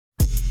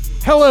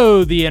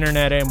Hello, the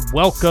internet, and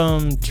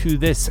welcome to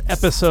this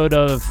episode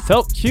of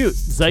Felt Cute,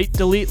 Zeit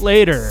Delete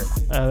Later.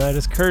 That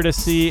is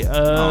courtesy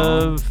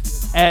of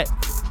at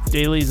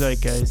Daily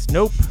Zeitgeist.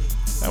 Nope,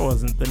 that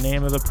wasn't the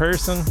name of the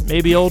person.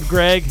 Maybe old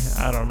Greg.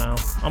 I don't know.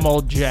 I'm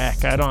old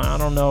Jack. I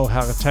don't know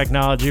how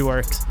technology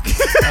works.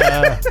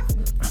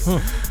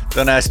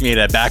 Don't ask me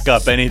to back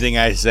up anything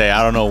I say.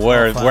 I don't know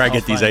where I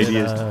get these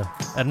ideas.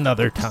 At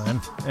another time.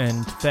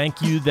 And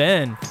thank you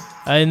then.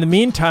 In the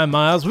meantime,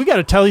 Miles, we got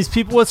to tell these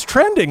people what's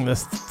trending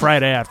this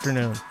Friday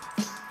afternoon.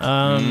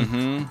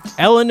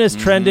 Ellen is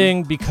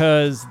trending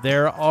because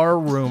there are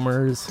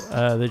rumors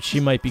that she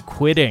might be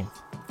quitting.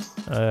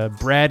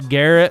 Brad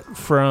Garrett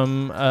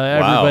from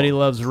Everybody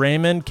Loves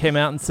Raymond came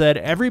out and said,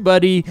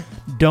 everybody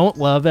don't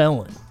love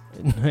Ellen.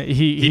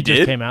 he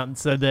just came out and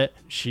said that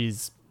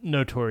she's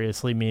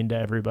notoriously mean to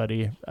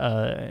everybody.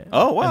 And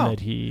that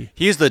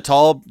he's the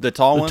tall one, the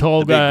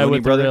tall guy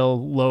with the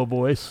real low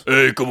voice.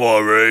 Hey, come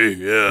on, Ray.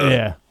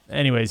 Yeah.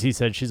 Anyways, he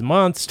said she's a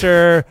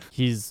monster.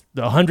 He's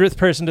the 100th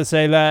person to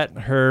say that.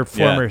 Her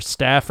former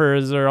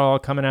staffers are all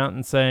coming out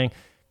and saying,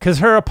 because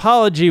her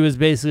apology was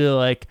basically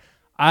like,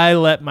 I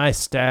let my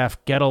staff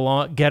get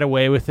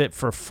away with it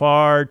for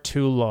far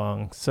too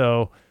long.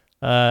 So,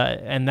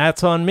 and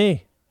that's on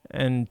me.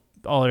 And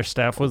all her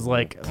staff was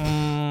like,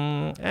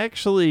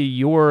 actually,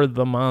 you're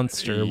the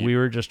monster. We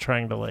were just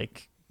trying to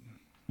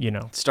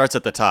Starts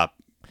at the top.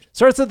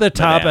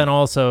 And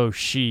also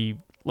she,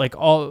 by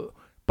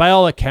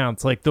all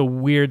accounts, the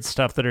weird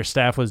stuff that her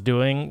staff was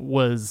doing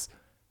was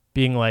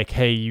being like,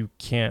 hey, you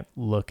can't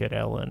look at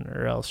Ellen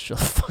or else she'll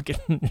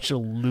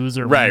lose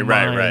her mind.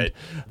 Right.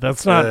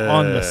 That's not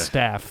on the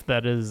staff.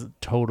 That is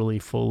totally,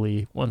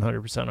 fully,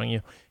 100% on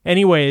you.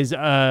 Anyways,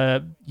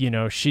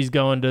 she's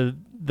going to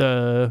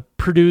the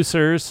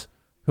producers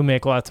who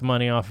make lots of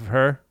money off of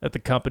her at the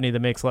company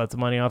that makes lots of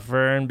money off of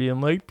her and being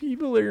like,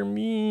 people are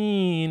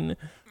mean.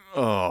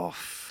 Oh,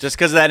 just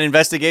because of that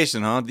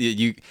investigation, huh?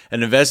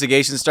 An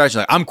investigation starts,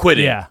 you're like, I'm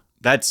quitting. Yeah.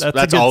 That's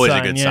always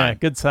a good sign. Yeah,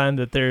 good sign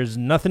that there's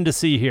nothing to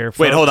see here. Folks.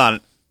 Wait, hold on.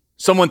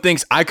 Someone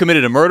thinks I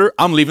committed a murder.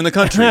 I'm leaving the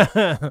country.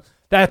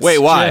 Wait,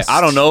 why? I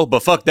don't know,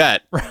 but fuck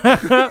that.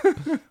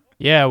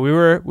 Yeah, we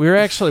were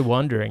actually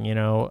wondering,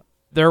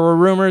 there were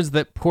rumors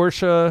that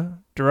Portia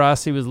de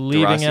Rossi was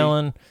leaving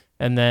Ellen,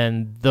 and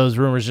then those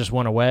rumors just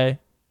went away,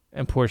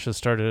 and Portia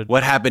started...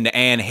 What happened to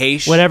Anne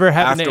Heche? Whatever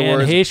happened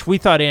afterwards? to Anne Heche? We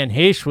thought Anne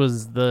Heche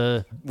was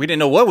the... We didn't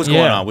know what was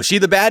going on. Was she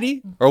the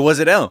baddie, or was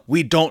it Ellen?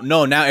 We don't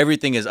know. Now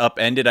everything is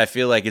upended. I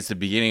feel like it's the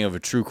beginning of a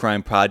true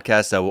crime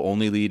podcast that will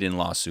only lead in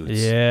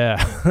lawsuits.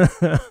 Yeah,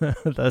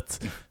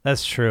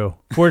 that's true.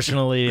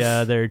 Fortunately,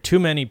 there are too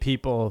many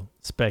people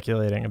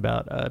speculating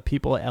about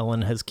people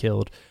Ellen has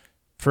killed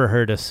for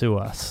her to sue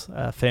us.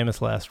 Famous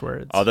last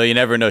words. Although you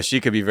never know. She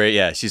could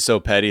be she's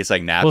so petty. It's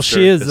like Napster. Well,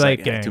 she is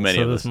Zeitgang, too many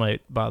so of this us.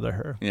 might bother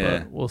her. Yeah.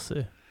 But we'll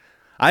see.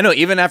 I know,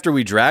 even after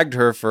we dragged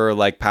her for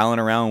palling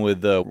around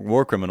with the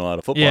war criminal at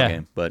a football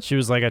game. But she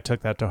was like, I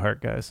took that to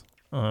heart, guys.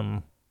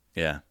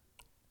 Yeah.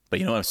 But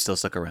you know what? I'm still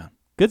stuck around.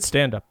 Good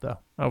stand-up, though.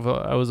 I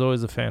was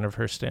always a fan of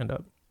her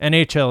stand-up.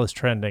 NHL is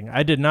trending.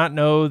 I did not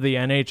know the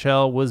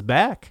NHL was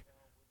back.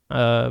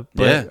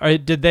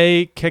 Did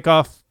they kick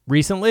off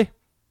recently?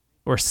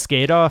 Or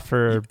skate off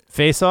or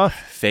face off?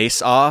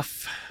 Face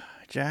off,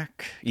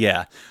 Jack?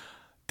 Yeah.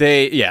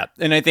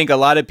 And I think a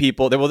lot of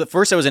people,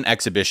 first there was an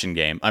exhibition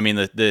game. I mean,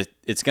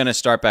 it's going to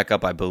start back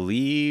up, I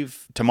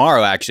believe,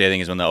 tomorrow, actually, I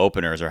think is when the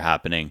openers are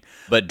happening.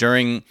 But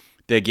during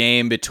the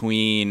game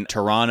between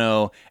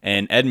Toronto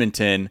and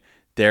Edmonton,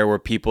 there were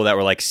people that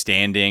were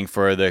standing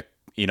for the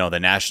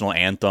national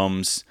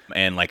anthems,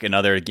 and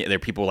there are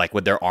people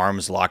with their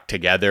arms locked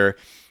together.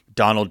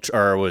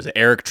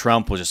 Eric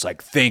Trump was just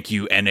like, thank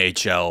you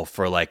NHL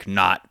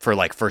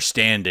for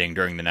standing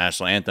during the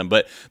national anthem.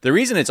 But the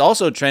reason it's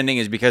also trending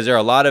is because there are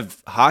a lot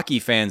of hockey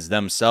fans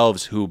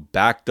themselves who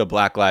back the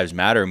Black Lives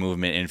Matter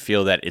movement and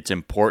feel that it's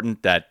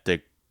important that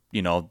the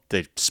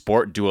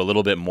sport do a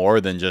little bit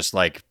more than just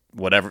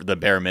whatever the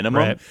bare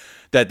minimum. Right.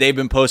 That they've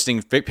been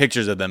posting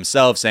pictures of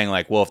themselves saying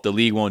well, if the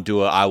league won't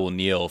do it, I will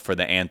kneel for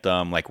the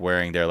anthem,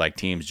 wearing their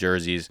team's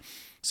jerseys.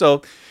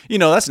 So,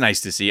 that's nice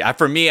to see.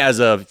 For me,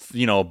 as a,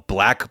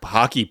 black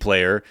hockey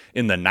player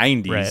in the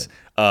 90s,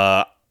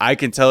 I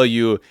can tell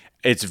you,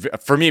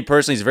 for me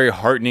personally, it's very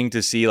heartening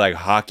to see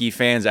hockey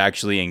fans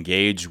actually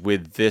engage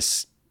with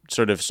this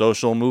sort of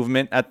social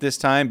movement at this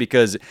time,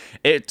 because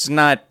it's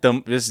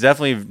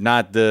definitely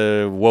not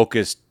the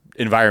wokest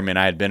environment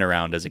I had been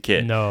around as a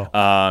kid.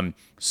 No.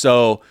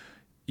 So,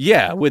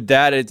 yeah, with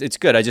that, it's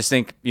good. I just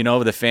think,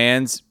 the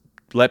fans...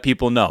 let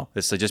people know.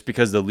 It's just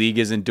because the league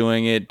isn't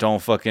doing it,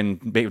 don't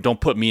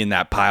put me in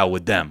that pile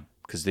with them,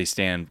 because they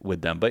stand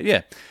with them. But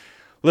yeah,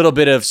 little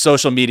bit of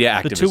social media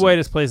activism. The two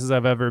whitest places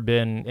I've ever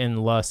been in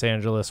Los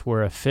Angeles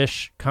were a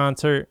Fish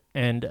concert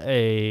and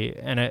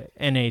an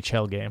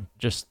NHL game.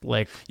 Just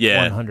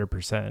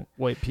 100%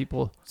 white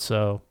people.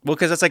 So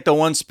because that's the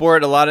one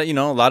sport a lot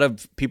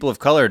of people of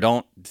color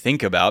don't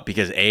think about,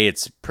 because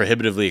it's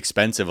prohibitively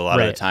expensive a lot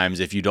of the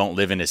times if you don't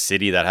live in a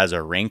city that has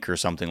a rink or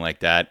something like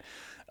that.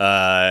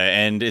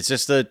 And it's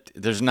just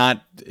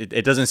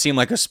it doesn't seem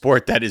like a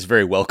sport that is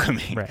very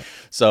welcoming. Right.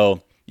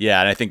 So yeah,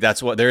 and I think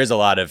that's what there is a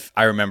lot of.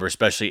 I remember,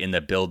 especially in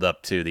the build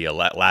up to the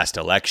last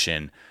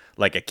election,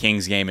 like a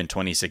Kings game in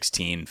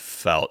 2016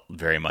 felt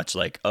very much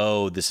like,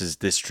 oh,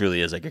 this truly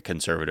is like a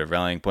conservative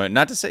rallying point.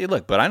 Not to say,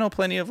 look, but I know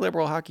plenty of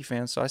liberal hockey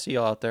fans, so I see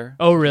y'all out there.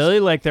 Oh,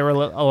 really? Like there were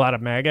a lot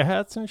of MAGA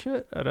hats and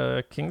shit at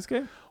a Kings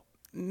game?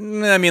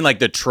 I mean, like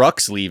the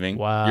trucks leaving.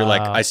 Wow. You're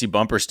like, I see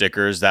bumper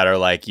stickers that are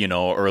like,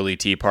 early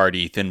Tea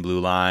Party, Thin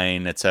Blue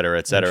Line, et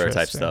cetera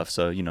type stuff.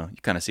 So, you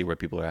kind of see where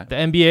people are at. The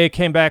NBA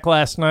came back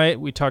last night.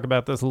 We talked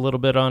about this a little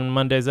bit on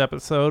Monday's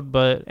episode,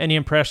 but any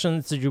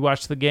impressions? Did you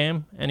watch the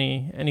game?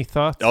 Any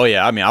thoughts? Oh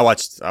yeah, I mean, I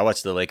watched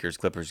the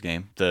Lakers-Clippers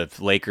game. The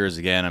Lakers,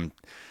 again, I'm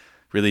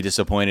really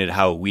disappointed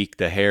how weak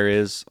the hair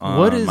is on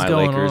what is my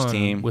going Lakers on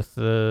team. with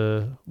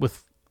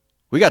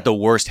We got the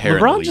worst hair in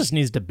the LeBron league. just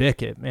needs to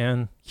bick it,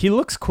 man. He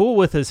looks cool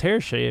with his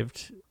hair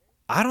shaved.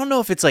 I don't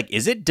know if it's like,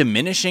 is it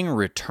diminishing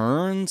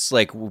returns?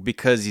 Like,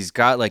 because he's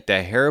got like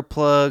the hair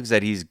plugs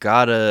that he's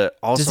got to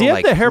also Does he have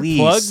like, the hair please,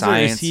 plugs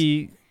science, or is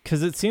he,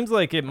 because it seems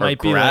like it or might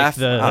be graft?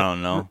 like I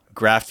don't know.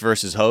 Graft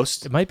versus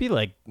host? it might be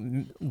like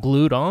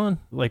glued on.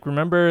 Like,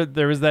 remember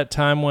there was that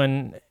time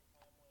when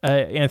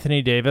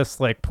Anthony Davis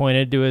like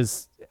pointed to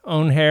his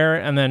own hair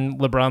and then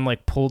LeBron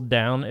like pulled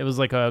down. It was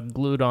like a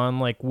glued on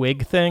like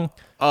wig thing.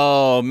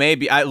 Oh,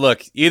 maybe.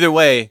 Look, either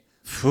way,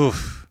 phew,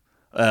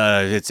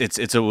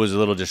 it was a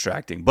little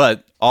distracting.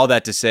 But all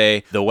that to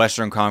say, the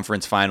Western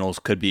Conference Finals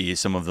could be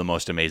some of the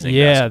most amazing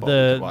basketball we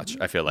could watch,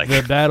 I feel like.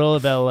 The Battle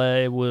of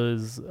LA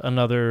was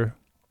another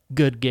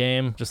good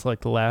game, just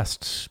like the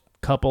last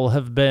couple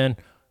have been.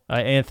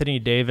 Anthony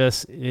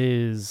Davis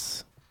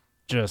is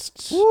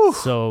just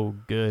so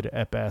good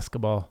at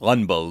basketball.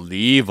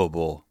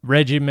 Unbelievable.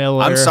 Reggie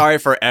Miller. I'm sorry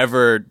for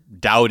ever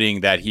doubting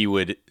that he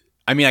would.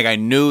 I mean, like, I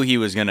knew he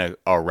was going to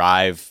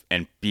arrive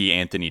and be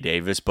Anthony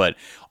Davis, but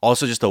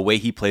also just the way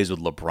he plays with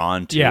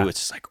LeBron, too. Yeah. It's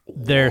just like,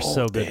 they're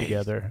so good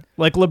together.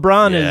 Like,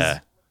 LeBron is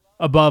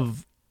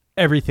above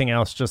everything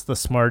else, just the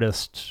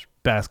smartest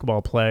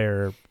basketball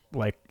player,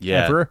 like,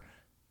 ever.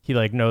 He,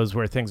 like, knows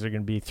where things are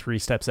going to be 3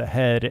 steps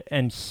ahead,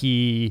 and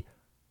he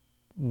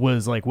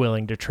was, like,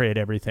 willing to trade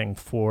everything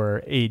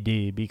for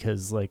AD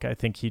because, like, I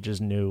think he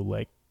just knew,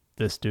 like,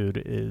 this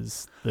dude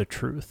is the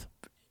truth.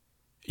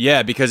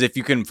 Yeah, because if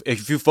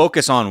you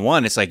focus on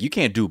one, it's like you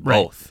can't do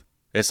both.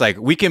 Right. It's like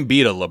we can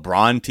beat a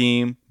LeBron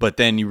team, but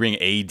then you bring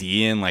AD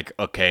in, like,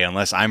 okay,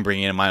 unless I'm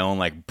bringing in my own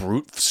like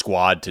brute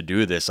squad to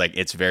do this, like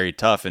it's very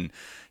tough. And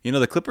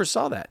the Clippers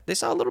saw that. They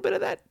saw a little bit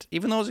of that,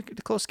 even though it was a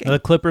close game. The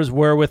Clippers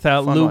were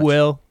without Lou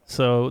Will,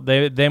 so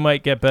they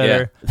might get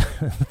better.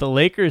 Yeah. The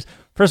Lakers,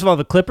 first of all,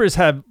 the Clippers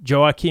have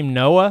Joakim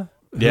Noah,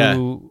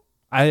 who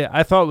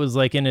I thought was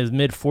like in his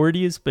mid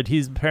 40s, but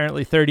he's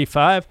apparently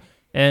 35.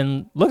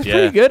 And looks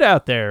pretty good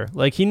out there.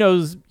 Like he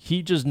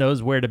just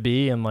knows where to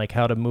be and like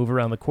how to move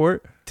around the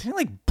court. Didn't he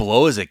like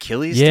blow his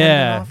Achilles?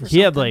 Yeah,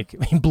 he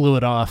blew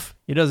it off.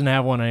 He doesn't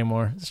have one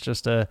anymore. It's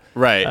just a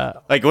right.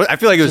 Like I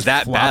feel like it was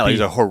that floppy. Bad. Like, it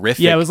was a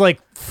horrific. Yeah, it was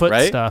like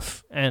foot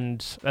stuff,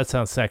 and that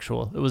sounds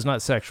sexual. It was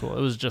not sexual.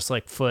 It was just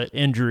like foot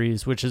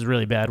injuries, which is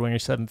really bad when you're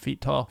 7 feet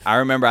tall. I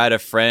remember I had a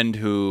friend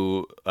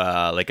who,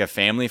 like a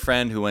family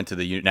friend who went to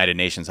the United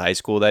Nations high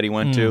school that he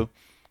went to.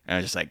 And I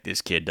was just like,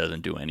 this kid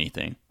doesn't do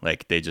anything.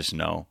 Like they just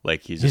know,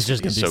 like he's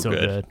just gonna be so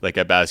good. Like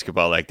at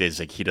basketball, like they just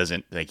like he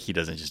doesn't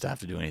just have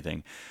to do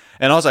anything.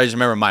 And also, I just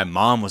remember my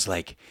mom was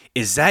like,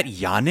 "Is that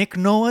Yannick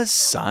Noah's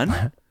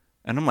son?"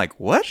 And I'm like,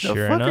 "What the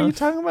fuck are you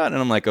talking about?"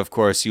 And I'm like, "Of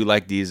course, you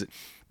like these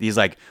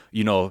like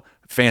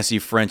fancy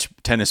French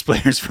tennis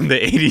players from the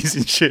 80s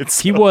and shit."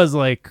 So. He was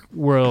like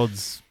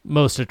world's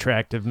most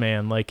attractive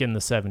man, like in the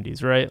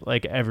 70s, right?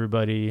 Like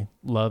everybody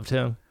loved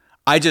him.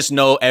 I just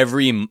know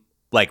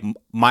like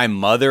my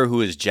mother,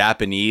 who is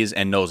Japanese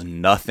and knows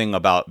nothing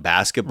about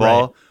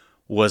basketball,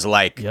 was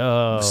like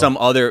some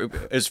other.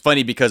 It's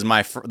funny because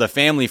the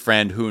family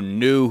friend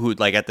who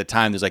like at the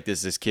time there's like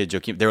this kid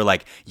Joakim. They were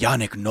like,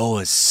 Yannick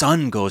Noah's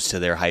son goes to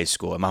their high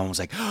school, and mom was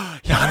like,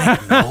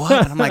 Yannick Noah,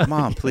 and I'm like,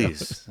 Mom,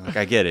 please, like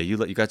I get it. You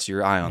got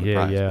your eye on the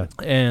prize. Yeah.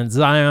 And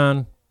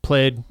Zion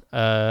played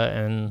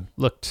and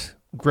looked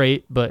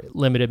great, but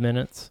limited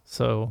minutes.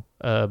 So,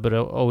 but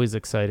always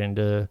exciting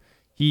to.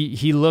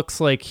 He looks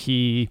like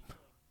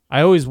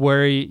I always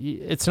worry.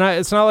 It's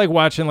not like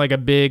watching like a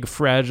big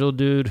fragile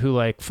dude who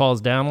like falls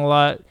down a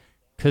lot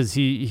because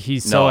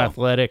he's so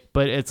athletic.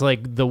 But it's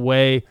like the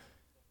way,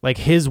 like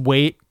his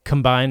weight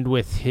combined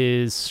with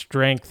his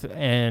strength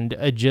and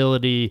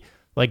agility,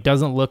 like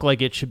doesn't look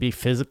like it should be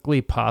physically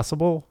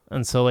possible.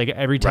 And so like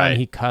every time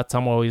he cuts,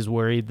 I'm always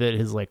worried that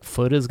his like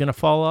foot is gonna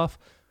fall off.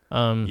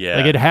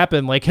 Like it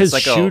happened. Like his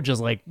shoe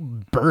just like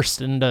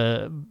burst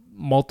into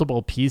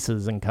multiple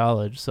pieces in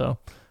college. So.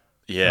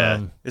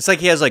 Yeah, it's like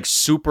he has like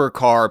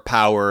supercar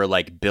power,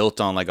 like built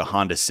on like a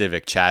Honda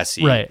Civic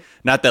chassis. Right.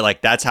 Not that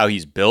like that's how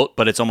he's built,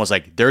 but it's almost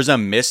like there's a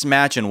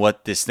mismatch in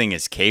what this thing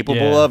is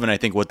capable of, and I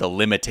think what the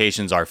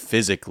limitations are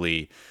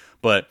physically.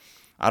 But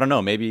I don't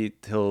know, maybe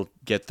he'll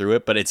get through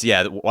it. But it's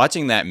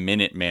watching that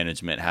minute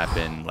management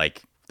happen,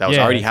 like that was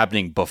already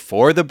happening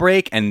before the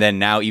break, and then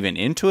now even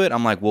into it.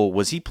 I'm like, well,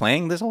 was he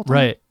playing this whole time?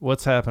 Right.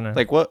 What's happening?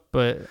 Like what?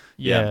 But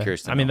I'm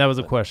curious to know. that was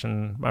a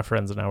question my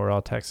friends and I were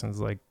all texting.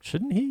 Like,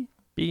 shouldn't he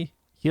be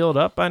healed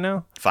up by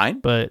now? Fine.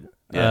 But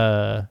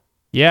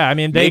I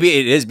mean, maybe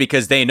it is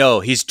because they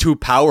know he's too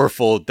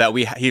powerful that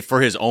he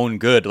for his own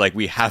good, like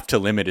we have to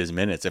limit his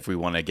minutes if we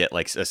want to get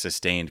like a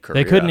sustained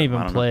career. They couldn't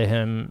even play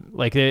him.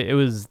 Like it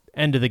was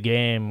end of the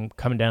game,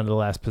 coming down to the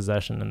last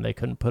possession, and they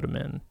couldn't put him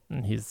in.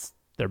 And he's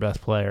their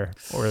best player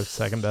or his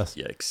second best.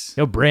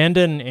 Yikes!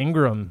 Brandon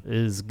Ingram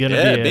is gonna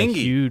be Bingy. A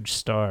huge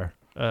star.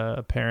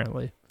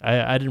 Apparently,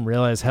 I didn't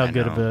realize how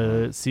good of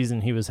a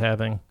season he was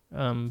having.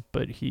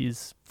 But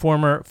he's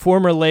former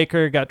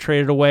Laker, got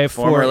traded away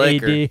for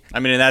AD. I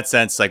mean, in that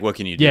sense, like, what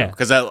can you do? Yeah.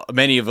 Because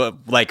many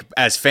of like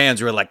as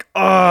fans, we're like,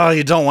 oh,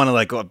 you don't want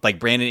to like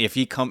Brandon. If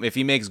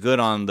he makes good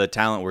on the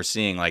talent we're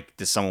seeing, like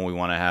this is someone we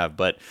want to have.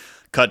 But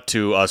cut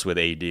to us with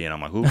AD, and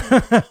I'm like,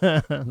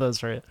 who?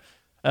 That's right.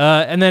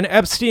 And then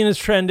Epstein is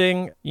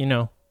trending.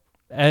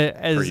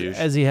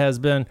 As he has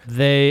been.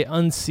 They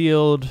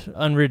unsealed,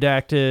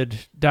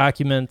 unredacted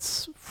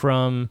documents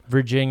from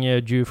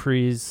Virginia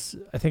Giuffre's,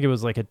 I think it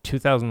was like a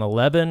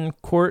 2011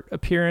 court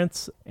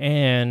appearance.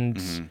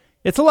 And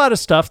it's a lot of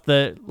stuff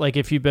that, like,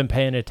 if you've been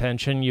paying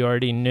attention, you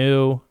already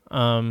knew.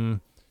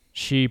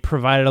 She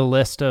provided a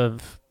list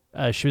of,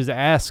 she was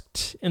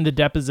asked in the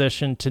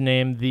deposition to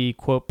name the,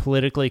 quote,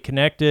 politically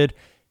connected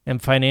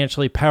and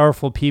financially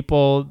powerful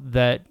people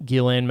that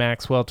Ghislaine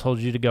Maxwell told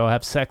you to go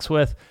have sex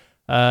with.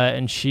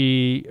 And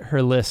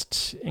her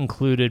list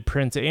included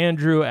Prince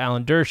Andrew,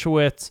 Alan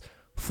Dershowitz,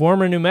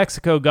 former New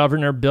Mexico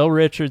Governor Bill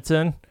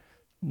Richardson,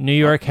 New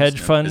York hedge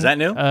fund. Is that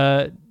new?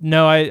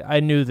 No, I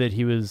knew that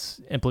he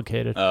was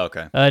implicated. Oh,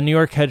 okay. New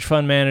York hedge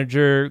fund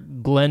manager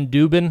Glenn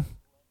Dubin,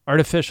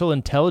 artificial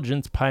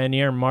intelligence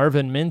pioneer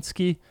Marvin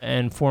Minsky,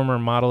 and former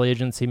model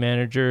agency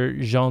manager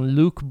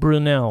Jean-Luc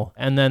Brunel.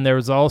 And then there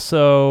was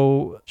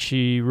also,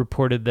 she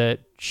reported that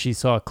she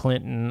saw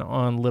Clinton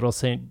on Little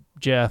St.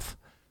 Jeff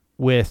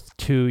with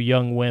two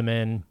young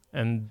women,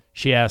 and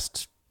she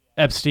asked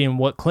Epstein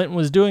what Clinton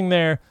was doing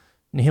there,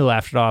 and he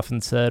laughed it off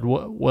and said,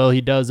 well,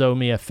 he does owe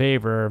me a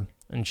favor.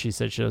 And she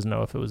said she doesn't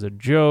know if it was a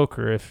joke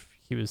or if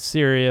he was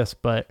serious,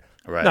 but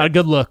not a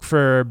good look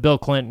for Bill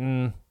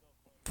Clinton,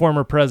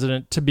 former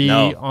president, to be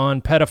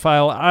on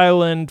Pedophile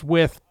Island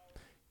with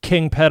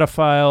King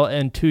Pedophile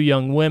and two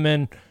young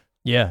women.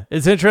 Yeah,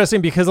 it's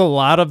interesting because a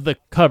lot of the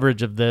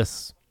coverage of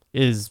this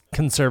is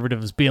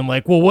conservatives being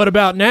like, well, what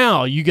about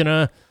now? You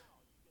gonna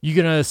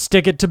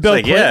stick it to Bill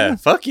Clinton? Yeah,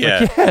 fuck yeah.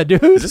 Like, yeah,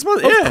 dude.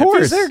 Of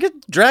course.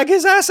 Drag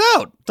his ass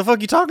out. What the fuck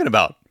are you talking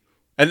about?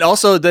 And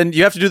also, then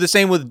you have to do the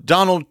same with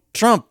Donald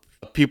Trump.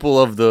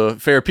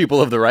 Fair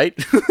people of the right.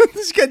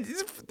 He's got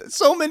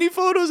so many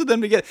photos of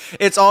them together.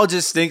 It's all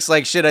just stinks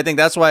like shit. I think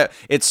that's why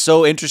it's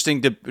so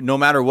interesting to, no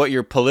matter what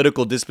your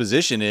political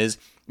disposition is,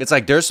 it's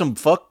like there's some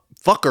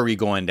fuckery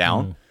going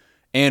down.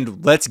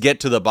 And let's get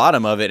to the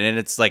bottom of it. And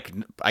it's like,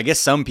 I guess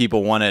some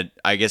people want to,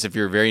 if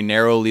you're very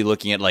narrowly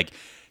looking at like,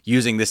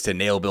 using this to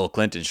nail Bill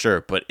Clinton,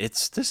 sure, but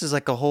this is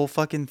like a whole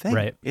fucking thing.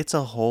 Right. It's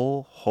a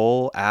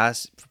whole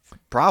ass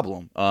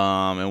problem.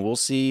 And we'll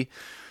see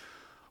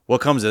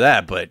what comes of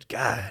that. But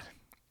God, I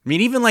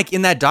mean, even like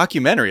in that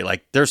documentary,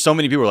 like there's so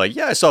many people who are like,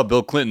 yeah, I saw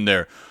Bill Clinton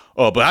there.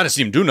 Oh, but I didn't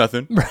see him do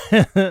nothing.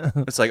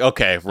 It's like,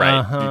 okay,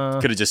 right.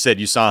 You could have just said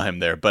you saw him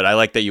there. But I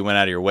like that you went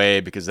out of your way,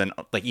 because then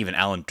like even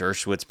Alan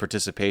Dershowitz's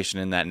participation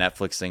in that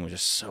Netflix thing was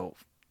just so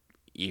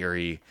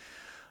eerie.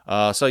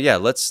 So yeah,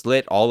 let's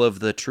let all of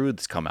the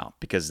truths come out,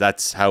 because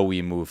that's how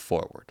we move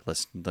forward.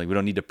 We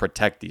don't need to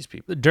protect these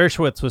people.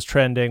 Dershowitz was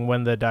trending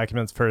when the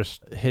documents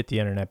first hit the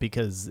internet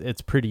because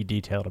it's pretty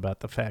detailed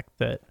about the fact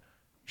that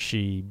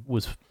she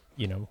was,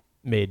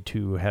 made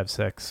to have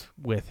sex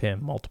with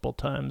him multiple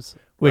times,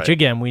 which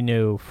again, we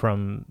knew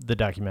from the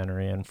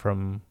documentary and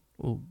from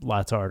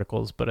lots of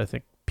articles, but I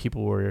think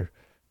people were,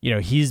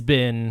 he's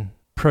been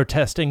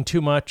protesting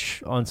too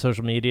much on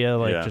social media,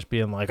 just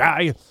being like,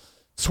 I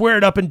swear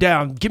it up and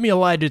down. Give me a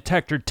lie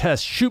detector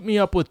test. Shoot me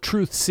up with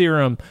truth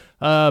serum.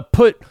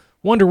 Put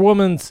Wonder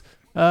Woman's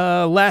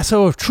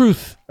lasso of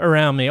truth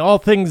around me. All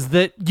things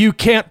that you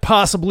can't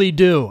possibly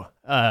do.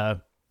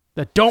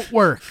 That don't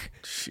work.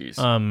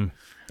 Jeez.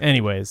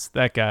 Anyways,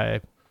 that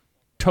guy,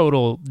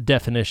 total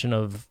definition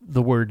of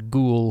the word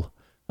ghoul.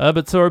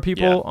 But so are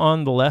people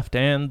on the left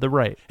and the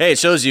right. Hey, it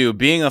shows you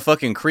being a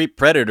fucking creep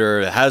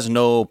predator has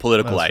no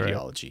political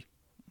ideology.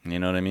 Right. You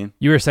know what I mean?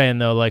 You were saying,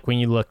 though, like when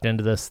you looked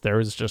into this, there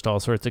was just all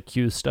sorts of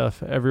Q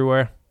stuff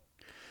everywhere.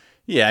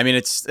 Yeah, I mean,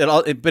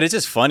 but it's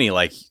just funny.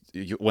 Like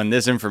when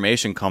this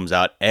information comes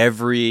out,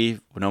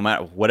 no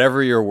matter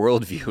whatever your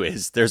worldview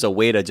is, there's a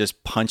way to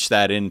just punch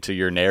that into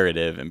your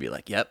narrative and be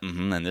like, yep,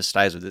 and this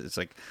ties with it. It's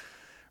like,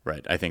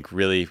 right. I think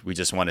really we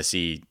just want to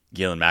see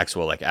Ghislaine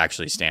Maxwell like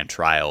actually stand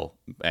trial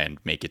and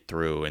make it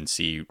through and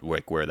see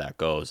where that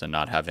goes and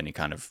not have any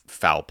kind of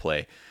foul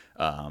play.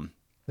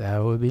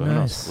 That would be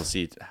nice. We'll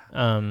see.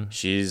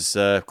 She's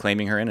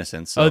claiming her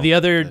innocence. So the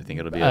other I think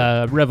it'll be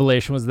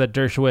revelation was that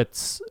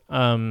Dershowitz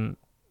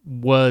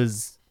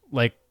was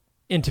like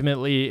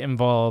intimately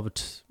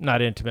involved,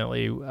 not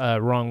intimately,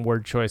 wrong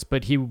word choice,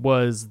 but he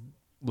was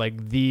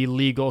like the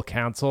legal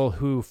counsel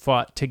who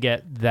fought to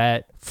get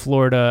that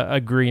Florida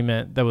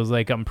agreement that was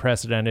like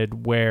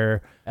unprecedented,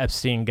 where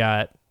Epstein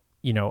got,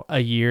 you know, a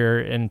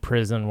year in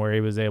prison where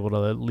he was able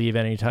to leave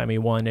anytime he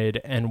wanted,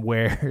 and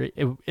where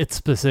it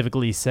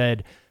specifically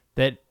said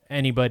that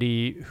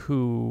anybody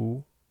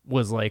who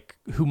was like,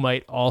 who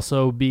might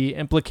also be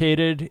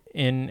implicated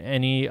in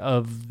any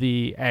of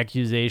the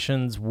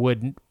accusations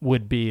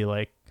would be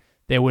like,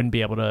 they wouldn't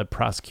be able to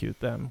prosecute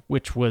them,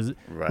 which was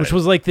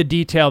like the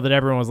detail that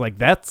everyone was like,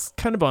 that's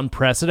kind of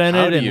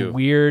unprecedented and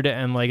weird,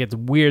 and like it's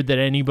weird that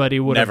anybody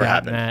would have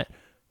gotten that.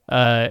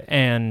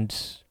 And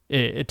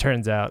it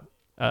turns out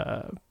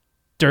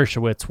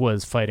Dershowitz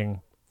was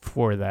fighting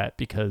for that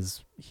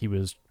because he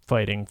was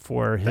fighting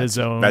for his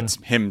own.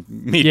 That's him.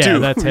 Me too.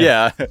 That's him.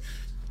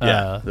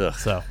 Yeah.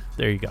 So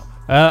there you go.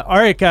 All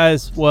right,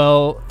 guys.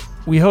 Well,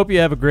 we hope you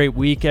have a great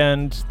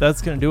weekend.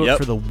 That's going to do it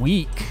for the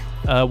week.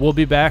 We'll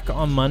be back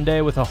on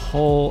Monday with a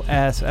whole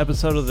ass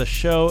episode of the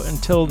show.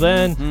 Until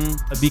then,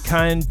 be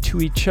kind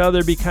to each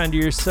other, be kind to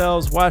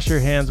yourselves, wash your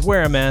hands,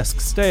 wear a mask,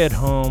 stay at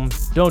home,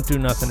 don't do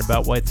nothing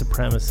about white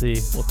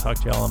supremacy. We'll talk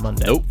to y'all on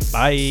Monday. Nope.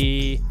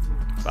 Bye.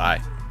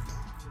 Bye.